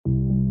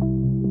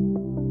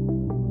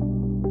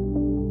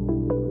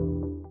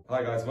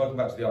Hi guys, welcome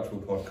back to the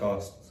Archibald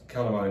podcast.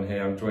 Callum Owen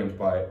here. I'm joined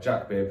by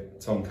Jack Bibb,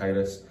 Tom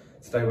Kalis.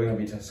 Today we're going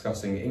to be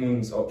discussing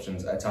England's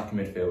options at attacking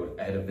midfield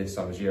ahead of this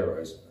summer's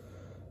Euros.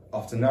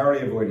 After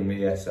narrowly avoiding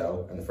the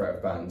ESL and the threat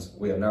of bans,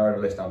 we have narrowed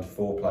the list down to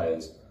 4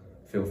 players: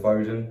 Phil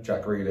Foden,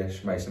 Jack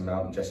Grealish, Mason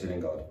Mount and Jesse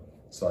Lingard.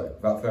 So,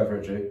 without further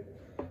ado,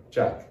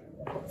 Jack,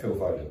 Phil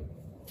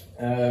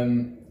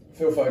Foden.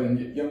 Phil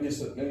Foden,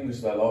 youngest of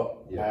their lot,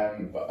 Yeah.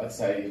 but I'd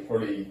say he's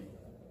probably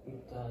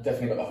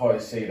definitely got the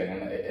highest ceiling,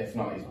 and if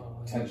not, he's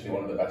potentially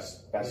one of the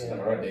best of them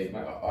already.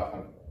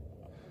 I'm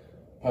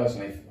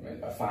personally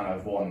a fan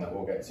of one that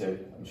we'll get to,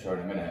 I'm sure,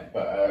 in a minute.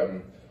 But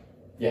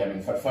yeah, I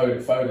mean,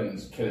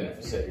 Foden's killing it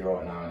for City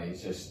right now, and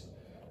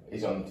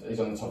he's on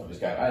the top of his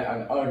game.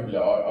 And arguably,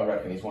 I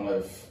reckon he's one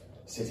of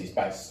City's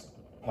best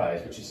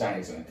players, which is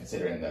saying something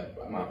considering the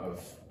amount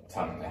of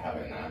talent they have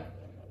in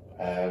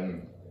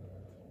there.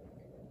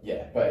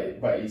 Yeah,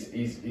 but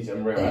he's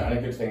unreal, and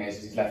a good thing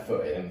is he's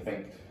left-footed, and I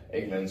think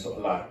England sort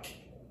of lack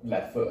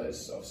left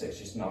footers. Obviously, it's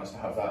just nice to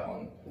have that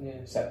on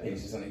set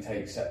pieces, and he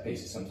takes set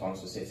pieces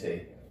sometimes for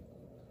City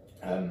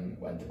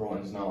when De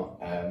Bruyne's not.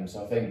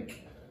 So I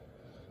think,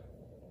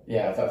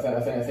 yeah,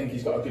 I think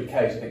he's got a good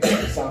case. I think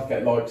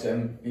Southgate likes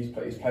him. He's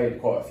played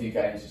quite a few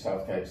games for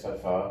Southgate so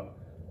far.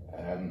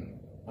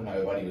 I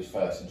know when he was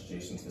first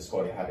introduced into the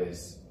squad, he had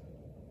his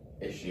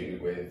issue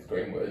with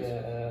Greenwood,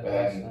 but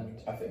then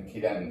I think he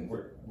then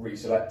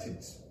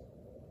reselected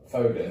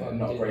Foden and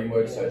not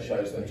Greenwood, so it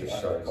shows that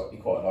he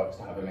quite likes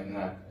to have him in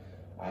there.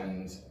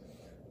 And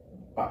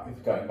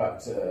going back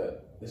to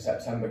the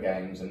September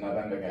games and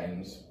November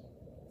games,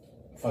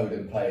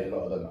 Foden played a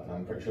lot of them, and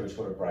I'm pretty sure he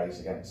scored a brace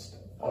against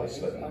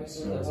Iceland.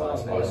 So no,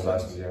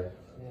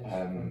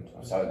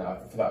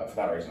 for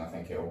that reason, I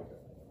think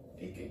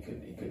he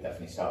could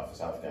definitely start for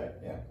Southgate.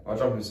 Yeah, I'll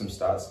jump into some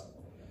stats.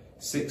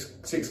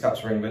 Six caps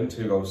for England,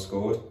 2 goals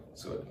scored.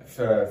 So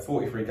for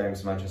 43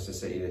 games for Manchester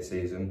City this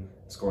season,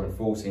 scoring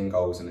 14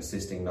 goals and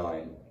assisting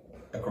 9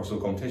 across all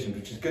competitions,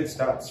 which is good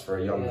stats for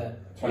a young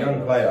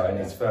player in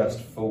his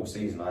first full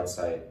season, I'd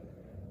say,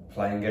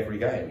 playing every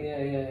game.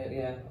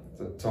 Yeah.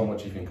 So, Tom, what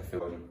do you think of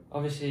Phil?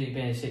 Obviously,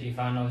 being a City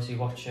fan, obviously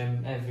watch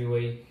him every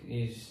week.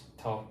 He's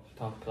top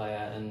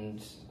player,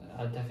 and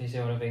I'd definitely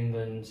say one of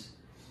England's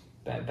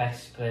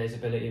best players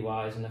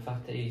ability-wise, and the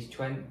fact that he's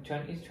 20.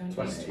 Yeah,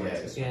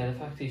 the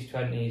fact that he's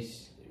 20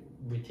 is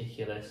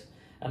ridiculous.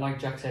 And like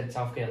Jack said,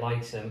 Southgate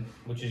likes him,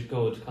 which is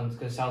good,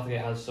 because Southgate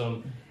has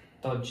some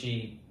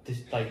dodgy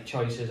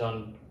choices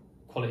on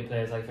quality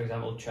players, like for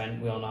example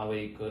Trent. We all know how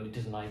good, he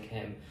doesn't like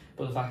him,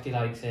 but the fact he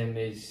likes him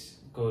is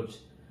good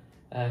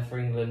for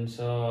England.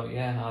 So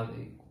yeah,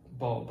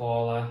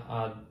 baller,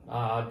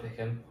 I'd pick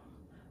him,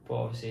 but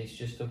obviously it's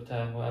just up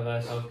to whatever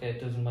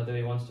Southgate does and whether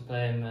he wants to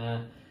play him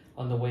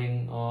on the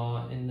wing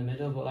or in the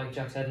middle. But like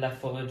Jack said,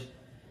 left-footed,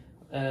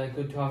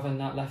 good to have in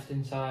that left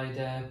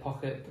inside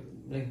pocket,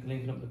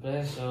 linking up the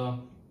play.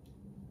 So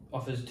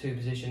offers 2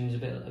 positions, a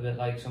bit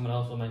like someone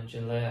else will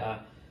mention later.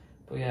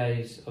 But yeah,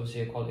 he's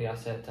obviously a quality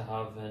asset to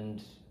have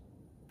and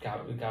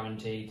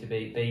guaranteed to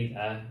be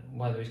there.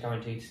 Whether he's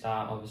guaranteed to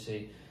start,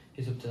 obviously,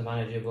 it's up to the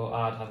manager. But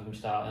I'd have him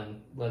start,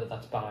 and whether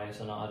that's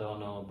bias or not, I don't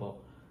know. But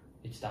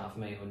he'd start for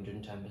me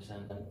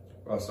 110%. Well,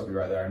 I'll stop you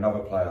right there. Another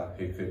player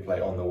who could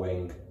play on the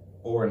wing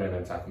or in an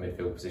attacking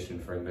midfield position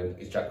for England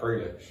is Jack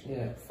Grealish.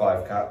 Yeah.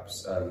 5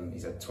 caps.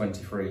 He's had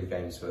 23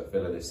 games for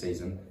Villa this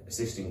season,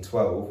 assisting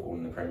 12 all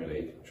in the Premier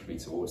League, which would be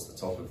towards the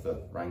top of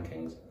the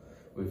rankings,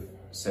 with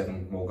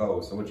 7 more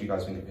goals. So what do you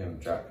guys think of him,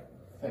 Jack?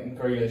 I think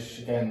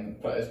Grealish, again,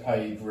 has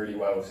played really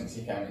well since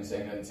he came into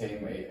the England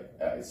team.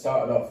 He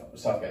started off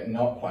Southgate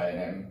not playing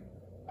him,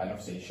 and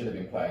obviously he should have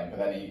been playing, but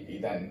then he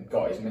then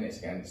got his minutes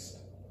against,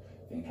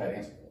 I think he played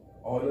against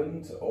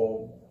Ireland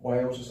or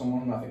Wales or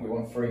someone. I think we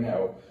won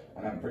 3-0,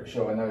 and I'm pretty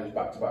sure in those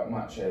back-to-back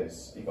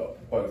matches he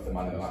got both the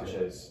man of the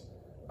matches.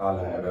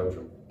 Ireland and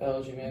Belgium.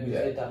 Belgium, he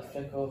did that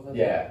flick over. I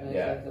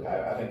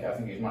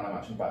think he was man of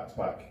match in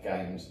back-to-back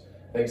games.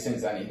 I think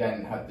since then he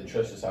then had the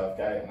trust of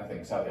Southgate, and I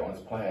think Southgate wanted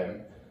to play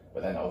him.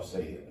 But then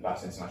obviously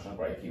last international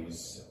break he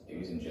was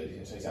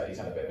injured, so he's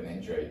had a bit of an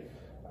injury,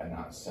 and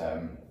that's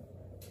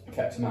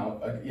kept him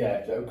out.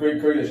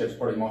 Grealish is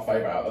probably my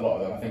favourite out of a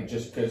lot of them. I think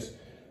just because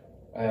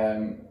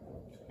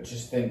I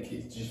just think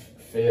he's just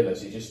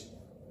fearless. He just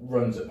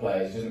runs at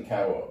players. He doesn't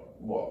care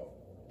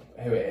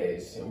who it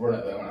is. He'll run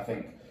at them, and I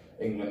think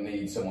England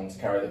needs someone to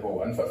carry the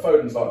ball. And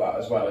Foden's like that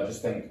as well. I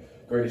just think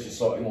Grealish is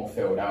slightly more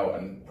filled out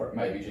and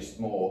maybe just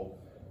more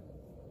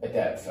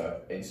adept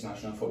for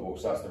international football.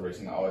 So that's the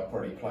reason that I'd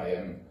probably play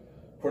him.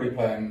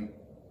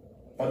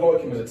 I'd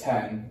like him as a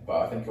 10, but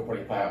I think he'll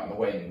probably play out on the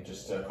wing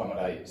just to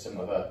accommodate some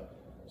of the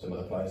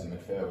players in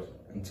midfield.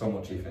 And Tom,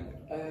 what do you think?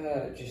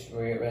 Just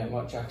reiterating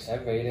what Jack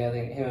said, really. I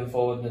think him and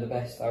Foden are the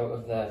best out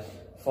of the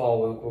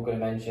 4 we're going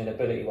to mention,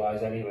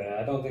 ability-wise anyway.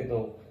 I don't think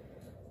they'll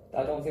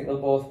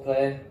both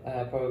play,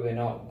 probably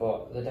not,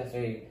 but they're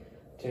definitely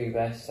 2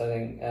 best. I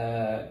think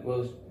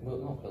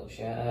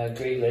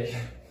Grealish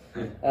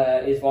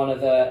is one of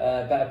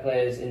the better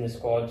players in the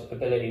squad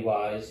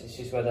ability-wise. It's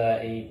just whether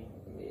he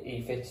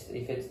fits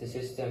the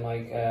system.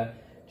 Like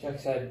Jack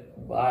said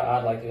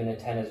I'd like him in a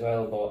 10 as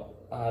well,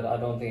 but I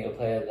don't think he'll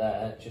play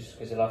there just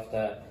because he'll have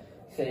to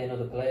fit in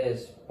other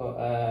players.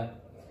 But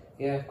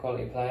yeah,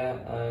 quality player,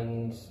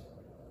 and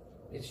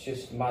it's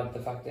just mad the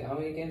fact that how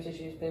many games has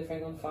he played for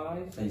England?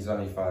 5? He's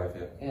only 5,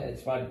 yeah. Yeah,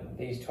 it's mad.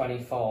 He's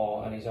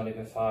 24 and he's only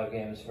been 5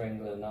 games for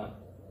England.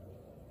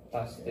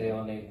 That's the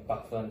only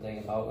baffling thing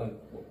about him.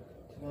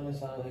 To be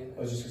honest, I think.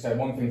 I was just going to say,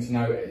 one thing to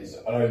note is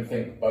I don't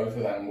think both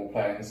of them will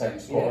play in the same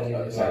squad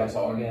at the same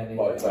time. Yeah,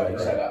 like you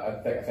said,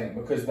 I think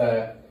because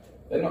they're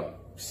not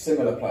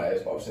similar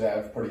players, but obviously they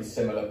have pretty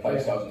similar play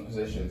styles and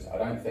positions. I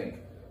don't think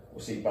we'll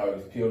see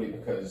both, purely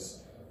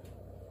because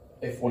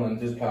if one of them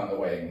does play on the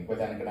wing, we're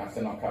then going to have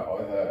to knock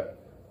out either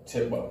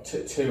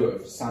two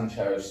of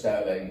Sancho,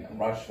 Sterling and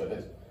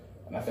Rashford,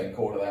 and I think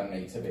all of them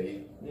need to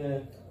be... Yeah.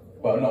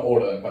 Well, not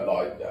all of them, but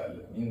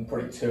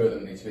probably 2 of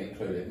them need to be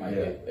included,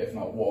 maybe, if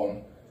not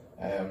 1.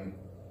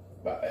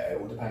 But it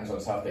all depends on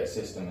Southgate's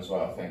system as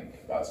well. I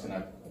think that's going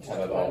to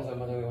tell a lot. Depends on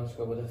whether we want to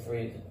go with a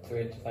 3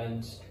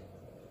 defence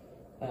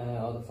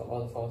or the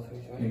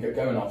 4-3-3.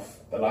 Going off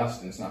the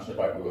last international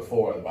break, we were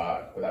 4 at the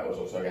back, but that was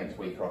also against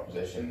weaker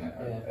opposition.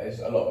 There's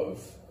a lot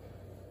of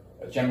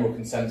a general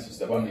consensus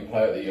that when we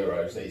play at the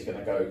Euros, that he's going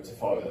to go to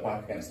 5 at the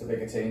back against the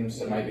bigger teams.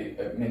 So maybe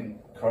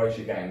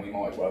Croatia game, we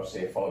might well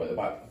see a 5 at the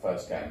back for the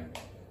first game,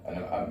 and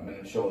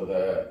I'm sure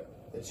the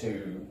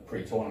 2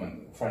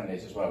 pre-tournament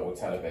friendlies as well will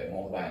tell a bit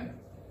more then.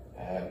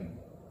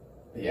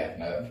 But yeah,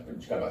 no,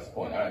 just go back to the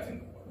point. I don't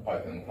think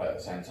both of them will play at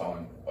the same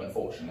time,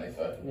 unfortunately.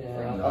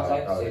 I'd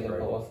like to see them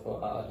both,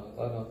 but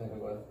I don't think we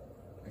will.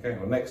 Okay,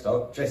 well, next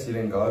up, Jesse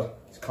Lingard.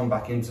 He's come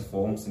back into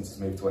form since he's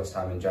moved to West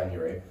Ham in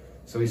January,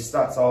 so his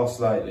stats are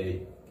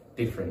slightly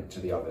different to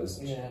the others.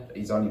 Yeah.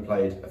 He's only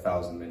played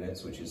 1,000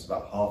 minutes, which is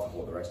about half of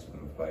what the rest of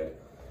them have played.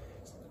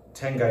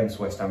 10 games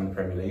for West Ham in the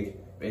Premier League,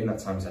 but in that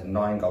time he's had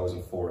 9 goals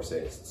and 4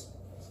 assists.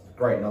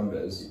 Great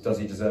numbers. Does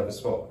he deserve a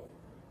spot?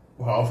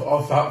 Well,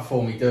 off that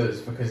form he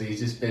does, because he's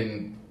just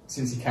been,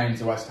 since he came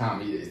to West Ham,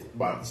 the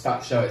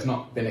stats show it's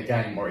not been a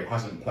game where he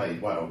hasn't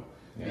played well.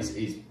 Yeah.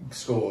 He's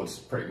scored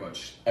pretty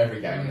much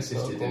every game and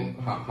assisted in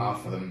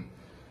half of them.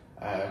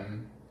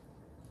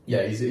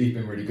 He's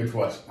been really good for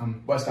West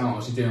Ham. West Ham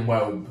obviously doing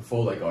well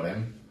before they got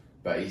him,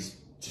 but he's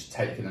just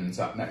taken them to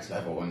that next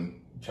level and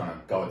trying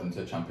to guide them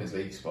to the Champions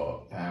League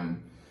spot.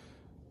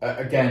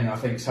 Again, I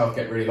think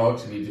Southgate really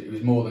likes him. He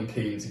was more than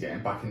keen to get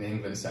him back in the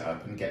England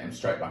setup and get him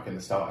straight back in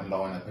the starting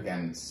lineup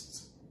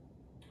against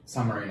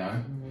San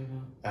Marino.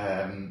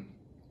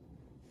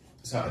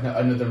 So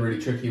another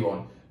really tricky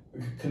one.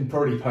 Can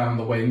probably play on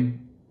the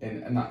wing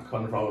in that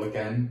kind of role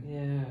again.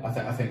 Yeah.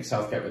 I think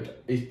Southgate would.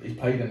 He's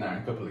played in there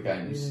in a couple of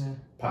games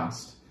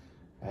past.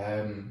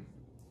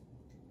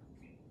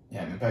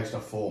 Based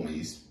off form,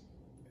 he's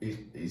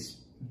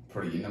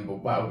pretty number.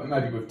 Well,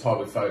 maybe we've tied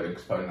with Foden,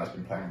 because Foden has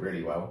been playing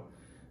really well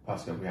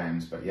past couple of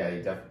games. But yeah,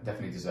 he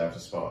definitely deserves a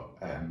spot.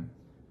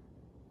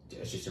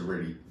 It's just a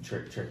really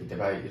tricky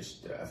debate.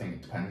 I think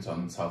it depends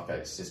on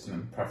Southgate's system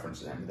and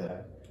preference at the end of the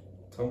day.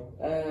 Tom?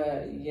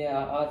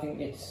 I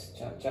think it's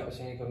Jack was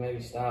saying he could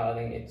maybe start. I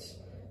think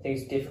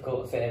it's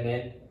difficult to fit him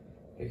in,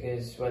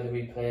 because whether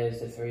he plays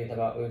the 3 at the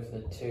back with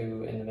the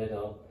 2 in the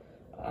middle,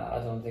 I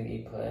don't think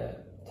he'd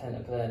tend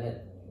to play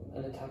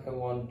an attacking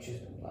one,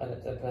 just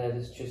a player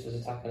that's just as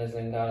attacking as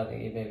Lingard. I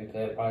think he'd maybe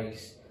play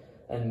Rice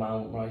and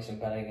Mount, Rice and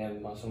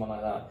Bellingham, or someone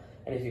like that.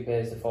 And if he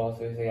plays the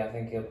 4-3-3, I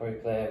think he'll probably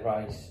play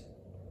Rice,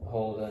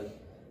 Holden,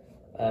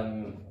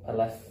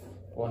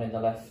 one in the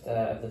left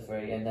of the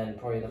 3, and then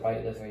probably the right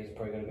of the 3 is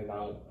probably going to be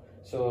Mount.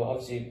 So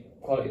obviously,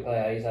 quality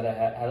player. He's had a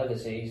hell of a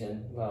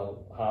season,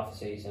 well, half a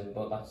season,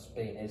 but that's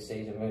been his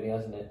season, really,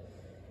 hasn't it?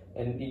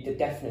 And he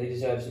definitely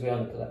deserves to be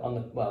on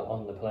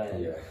the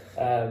plane.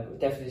 Yeah.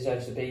 Definitely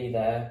deserves to be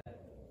there.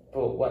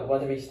 But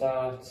whether he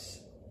starts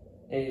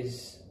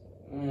is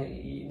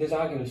there's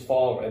arguments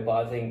for it,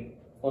 but I think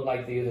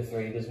unlike the other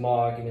 3, there's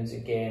more arguments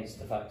against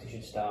the fact he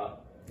should start.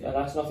 Yeah. And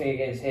that's nothing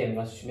against him.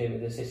 That's just maybe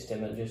the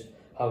system and just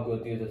how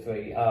good the other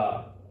 3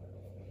 are.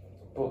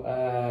 But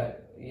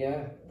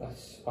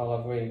that's all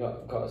I've really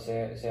got to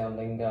say on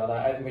Lingard.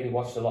 I haven't really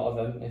watched a lot of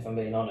him, if I'm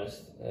being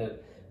honest.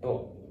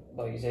 But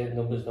like you said,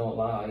 numbers don't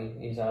lie.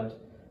 He's had,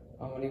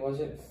 how many was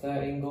it?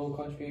 13 goal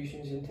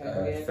contributions in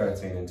 10 games?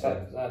 13 in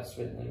 10. That's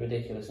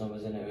ridiculous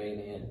numbers, isn't it,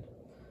 really? And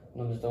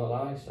numbers don't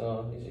lie,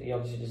 so he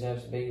obviously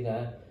deserves to be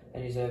there,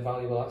 and he's a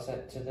valuable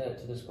asset to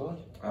the squad.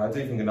 I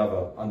do think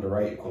another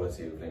underrated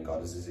quality of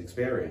Lingard is his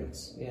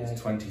experience. Yeah. He's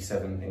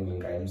 27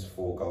 England games,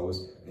 4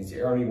 goals. He's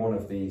the only one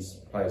of these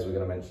players we're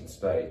going to mention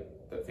today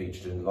that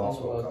featured in the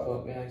last World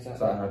Cup. Yeah, exactly.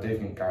 So I do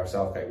think Gareth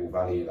Southgate will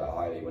value that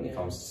highly when it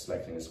comes to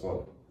selecting a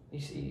squad.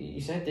 He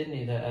said, didn't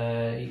he,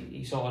 that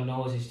he sort of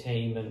knows his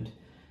team and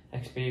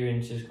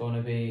experience is going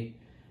to be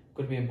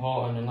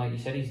important. And like you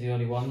said, he's the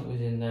only one that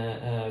was in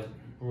the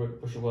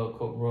Russia World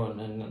Cup run,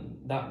 and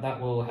that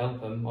will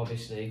help him,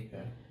 obviously. Yeah.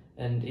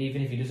 And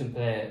even if he doesn't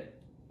play,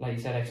 like you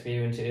said,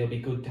 experience, it'll be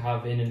good to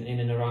have in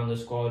and around the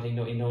squad. He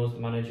knows the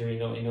manager, he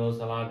knows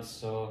the lads,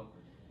 so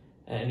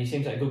and he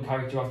seems like a good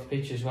character off the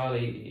pitch as well.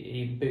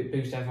 He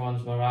boosts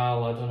everyone's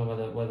morale. I don't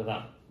know whether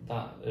that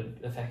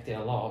affected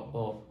a lot,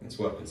 but it's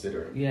worth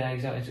considering. Yeah,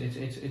 exactly.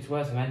 It's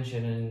worth a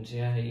mention, and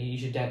yeah, he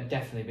should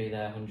definitely be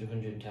there,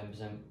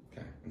 110%.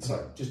 Okay. And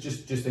so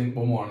just think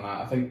one more on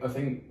that. I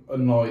think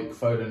unlike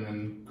Foden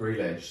and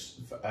Grealish,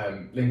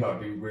 Lingard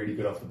would be really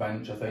good off the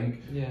bench. I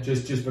think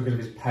just because of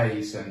his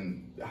pace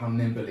and how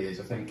nimble he is.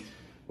 I think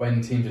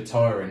when teams are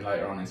tiring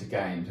later on into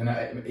games,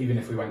 and even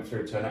if we went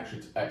through to an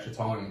extra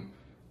time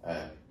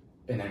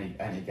in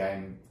any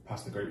game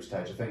past the group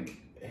stage, I think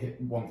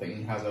one thing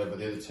he has over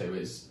the other two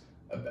is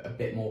a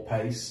bit more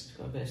pace. It's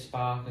got a bit of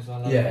spark as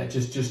well. Yeah,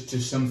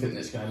 just something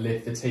that's going to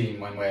lift the team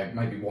when we're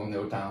maybe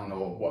 1-0 down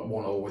or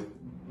 1-1 with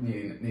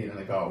needing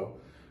a goal.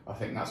 I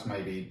think that's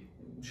maybe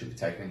should be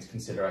taken into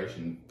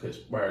consideration, because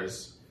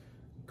whereas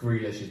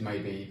Grealish is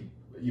maybe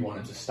you want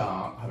him to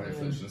start, have an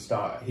influence on the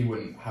start, he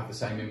wouldn't have the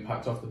same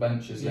impact off the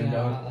bench as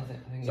Lingard.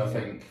 I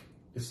think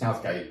if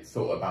Southgate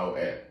thought about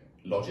it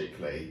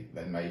logically,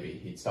 then maybe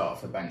he'd start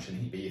off the bench and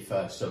he'd be your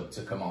first sub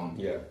to come on.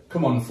 Yeah.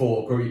 Come on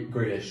for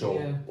Grealish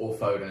or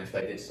Foden if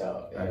they did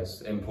start. Yeah.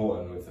 It's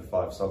important with the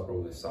 5 sub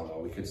rule this summer.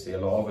 We could see a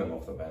lot of him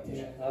off the bench.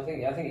 Yeah, I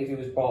think if he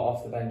was brought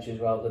off the bench as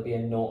well, there'd be a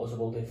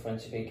noticeable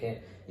difference if he came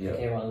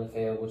onto the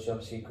field, which is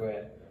obviously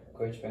great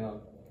to bring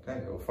on.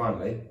 Okay, well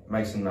finally,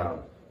 Mason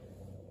Mount.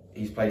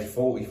 He's played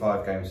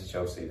 45 games for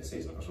Chelsea this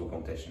season across all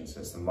competitions.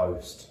 It's the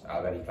most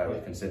out of any player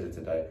we've considered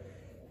today.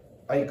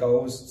 8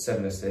 goals,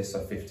 7 assists,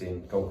 so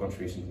 15 goal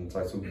contributions in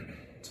total.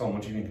 Tom,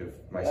 what do you think of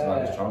Mason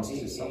Mount's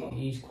chances this summer?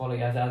 He's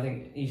quality. I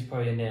think he's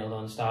probably a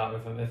nailed-on starter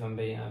if I'm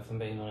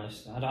being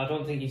honest. I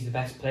don't think he's the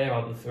best player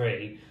out of the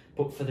 3,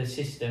 but for the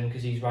system,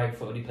 because he's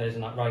right-footed, he plays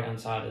on that right-hand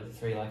side of the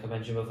 3, like I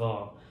mentioned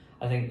before.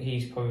 I think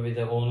he's probably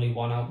the only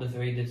one out of the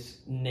 3 that's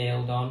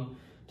nailed on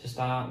to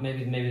start.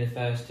 Maybe the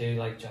first 2,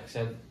 like Jack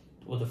said,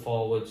 other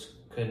forwards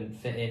can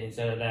fit in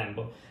instead of them,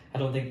 but I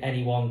don't think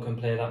anyone can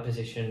play that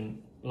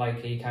position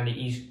like he can.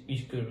 He's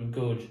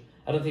good.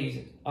 I don't think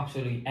he's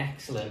absolutely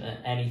excellent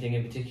at anything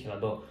in particular,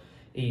 but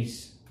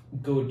he's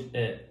good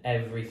at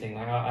everything.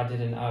 Like I've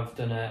done an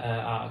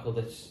article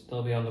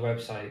that'll be on the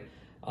website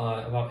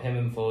about him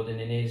and Foden.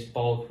 In his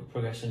ball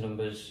progression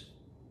numbers,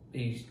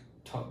 he's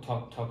top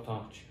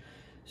notch.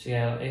 So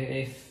yeah,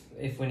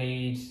 if we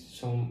need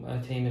a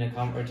team in a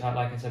counter attack,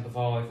 like I said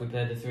before, if we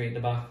play the 3 at the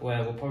back,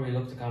 where we'll probably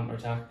look to counter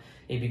attack,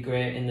 he'd be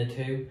great in the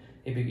 2.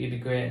 He'd be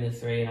great in the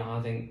 3, and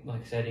I think,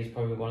 like I said, he's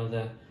probably one of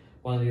the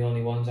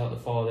only ones out of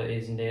the 4 that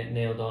is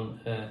nailed on.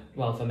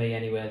 Well, for me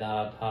anyway,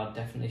 that I'd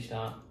definitely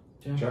start.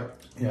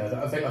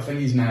 Yeah, I think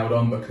he's nailed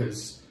on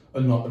because,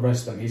 unlike the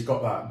rest of them, he's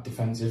got that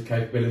defensive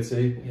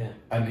capability. Yeah,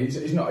 and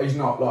he's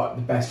not like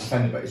the best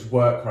defender, but his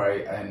work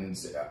rate and,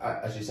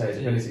 as you say, his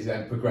ability to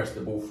then progress the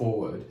ball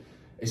forward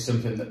is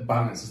something that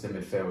balances the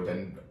midfield.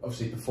 And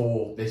obviously,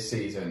 before this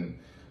season,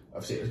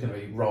 obviously it was going to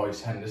be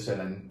Rice,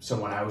 Henderson, and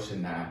someone else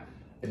in there.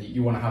 And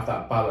you want to have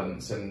that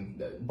balance, and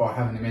by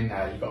having him in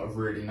there, you've got a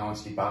really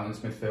nicely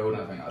balanced midfield,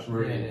 and I think that's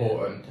really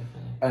important.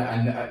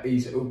 And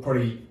he's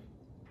probably,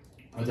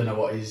 I don't know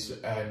what his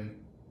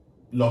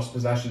lost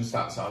possession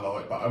stats are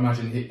like, but I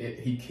imagine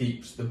he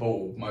keeps the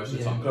ball most of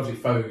the time. Because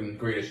obviously Foden,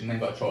 Grealish, and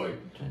they've got to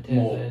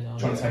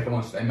trying to take them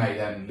on, so they may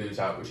then lose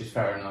out, which is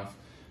fair enough.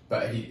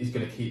 But he's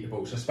going to keep the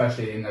ball, so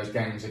especially in those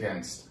games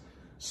against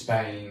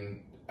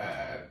Spain,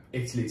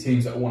 Italy,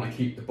 teams that want to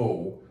keep the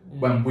ball.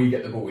 When we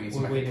get the ball, we need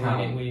to make it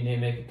count. We need to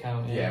make it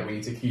count. Yeah, we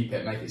need to keep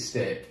it, make it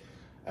stick.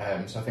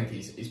 So I think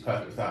he's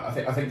perfect with that.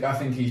 I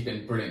think he's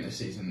been brilliant this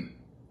season.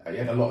 He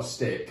had a lot of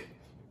stick,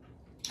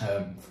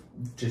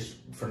 just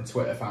from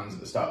Twitter fans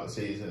at the start of the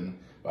season,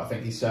 but I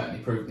think he's certainly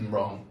proved them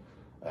wrong.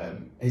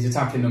 His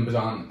attacking numbers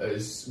aren't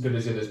as good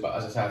as others, but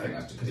as I say, I think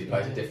that's because he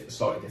plays a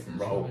slightly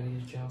different role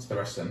to the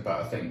rest of them.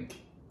 But I think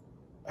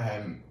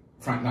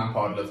Frank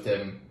Lampard loved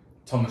him.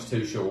 Thomas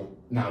Tuchel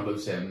now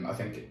loves him. I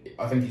think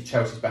he's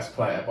Chelsea's best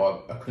player by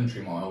a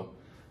country mile.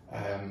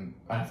 And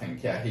I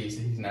think he's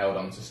nailed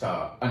on to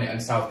start.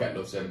 And Southgate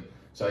loves him,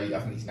 so I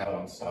think he's nailed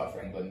on to start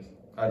for England.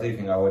 I do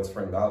think I would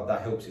bring that up.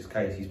 That helps his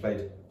case.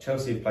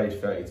 Chelsea have played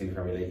 32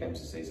 Premier League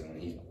games this season,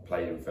 and he's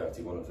played in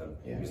 31 of them.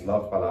 Yeah. He was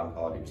loved by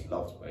Lampard.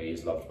 He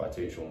is loved by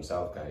Tuchel and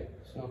Southgate.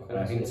 And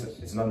I think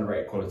it's an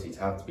underrated quality to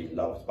have, to be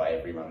loved by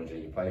every manager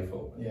you play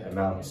for. Yeah. And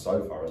Mount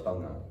so far has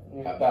done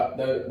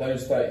that.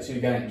 Those 32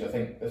 games, I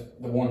think the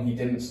one he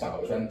didn't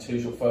start was when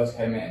Tuchel first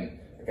came in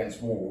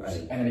against Wolves,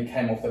 and then he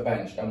came off the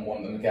bench and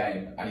won them the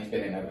game, and he's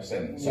been in ever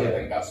since. So I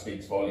think that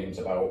speaks volumes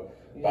about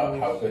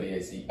how good he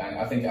is. And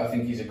I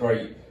think he's a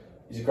great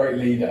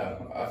leader.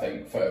 I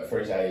think for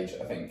his age,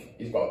 I think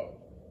he's got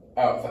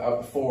out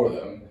of the 4 of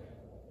them.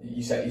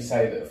 You say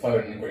that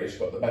Foden and Grealish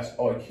got the best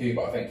IQ,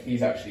 but I think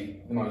he's actually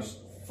the most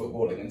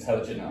footballing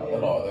intelligent out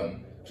of a lot of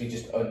them. He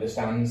just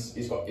understands.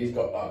 He's got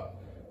that.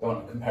 Don't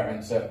want to compare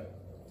him to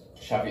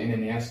Xavi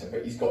and Iniesta,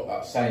 but he's got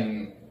that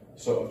same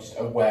sort of just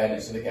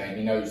awareness of the game.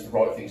 He knows the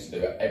right things to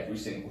do at every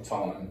single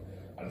time,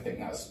 and I think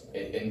that's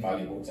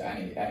invaluable to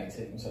any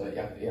team. So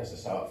that he has to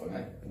start for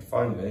me. And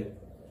finally,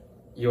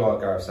 you are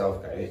Gareth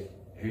Southgate.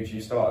 Who do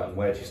you start and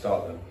where do you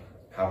start them?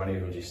 how many of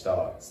them would you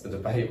start? It's the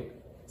debate.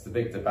 It's the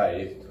big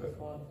debate. Do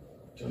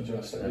you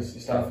want to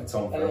start for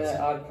Tom first?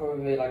 I'd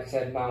probably, like I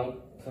said, Mount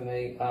for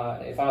me.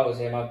 If I was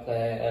him, I'd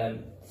play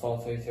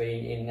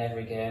 4-3-3 in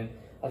every game.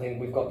 I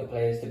think we've got the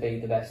players to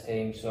beat the best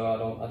team, so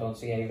I don't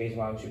see any reason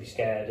why we should be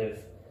scared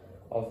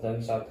of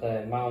them. So I'd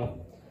play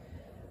Mount.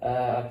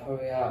 I'd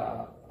probably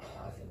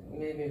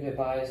maybe a bit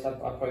biased. I'd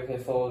probably play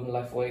Foden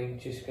left wing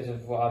just because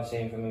of what I've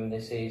seen from him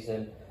this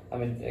season. I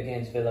mean,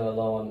 against Villa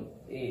alone,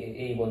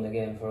 he won the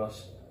game for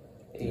us.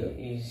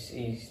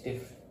 He's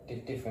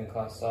different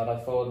class. So I'd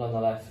have Foden on the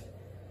left,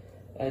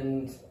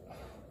 and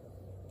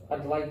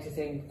I'd like to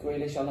think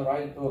Grealish on the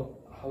right, but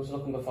I was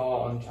looking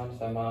before on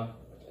Transfermarkt,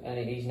 and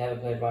he's never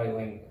played right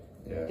wing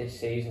this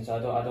season. So I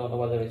don't know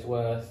whether it's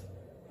worth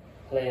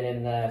playing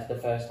him there for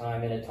the first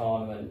time in a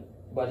tournament.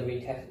 Whether he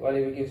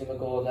gives him a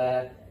go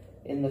there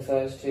in the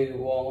first 2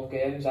 warm-up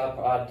games,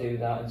 I'd do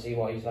that and see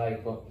what he's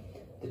like. But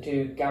the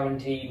 2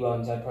 guaranteed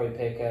ones, I'd probably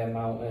pick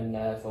Mount and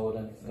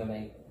Foden for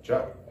me.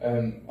 Jack?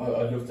 I'd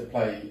love to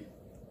play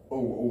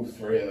all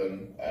 3 of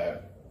them.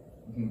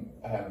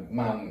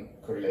 Mount,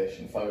 Grealish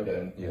and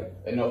Foden. Yeah.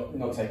 And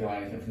not taking away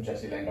anything from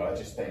Jesse Lingard, I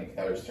just think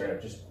those 3 are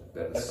just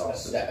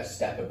a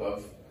step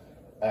above.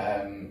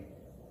 And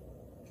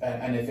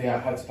if he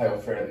had to play all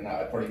 3 of them, that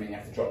would probably mean you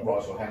have to drop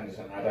Rice or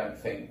Henderson. I don't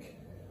think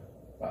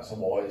that's a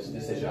wise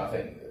decision. I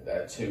think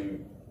they're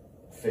 2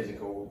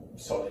 physical,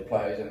 solid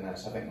players in there,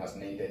 so I think that's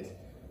needed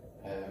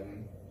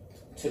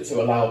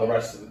to allow the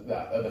rest of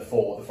the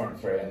 4, the front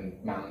 3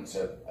 and Mount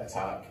to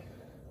attack.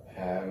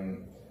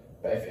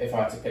 But if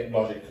I had to pick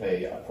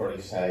logically, I'd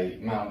probably say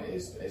Mount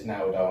is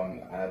nailed on,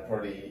 and I'd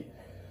probably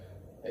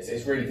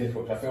it's really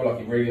difficult because I feel like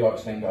he really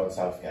likes Lingard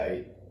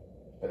Southgate,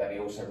 but then he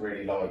also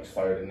really likes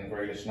Foden and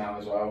Grealish now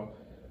as well.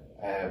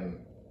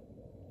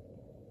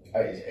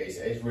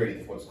 It's really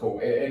difficult to call.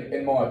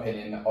 In my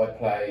opinion, I'd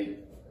play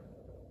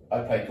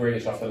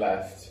Grealish off the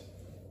left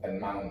and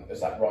Mount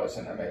as that right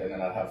centre mid, and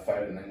then I'd have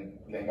Foden and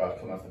Lingard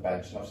come off the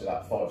bench, and obviously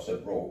that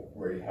 5-sub rule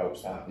really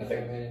helps that. And I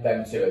think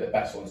them 2 are the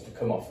best ones to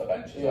come off the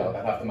bench as well.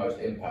 They have the most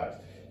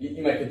impact.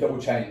 You make a double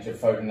change of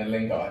Foden and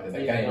Lingard, and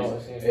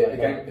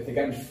if the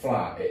game's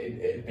flat,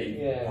 it'd be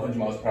 100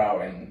 miles per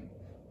hour in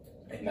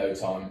no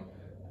time.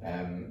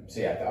 So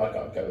yeah, I'd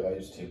go with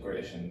those 2,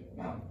 Grealish and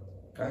Mount.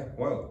 Okay,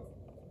 well,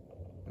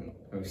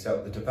 we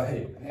settled the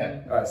debate.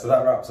 Yeah. Alright, so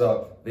that wraps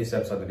up this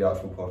episode of the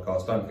Archibald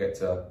Podcast. Don't forget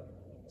to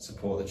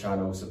support the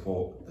channel,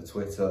 support the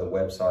Twitter, the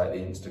website, the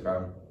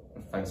Instagram.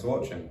 And thanks for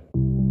watching.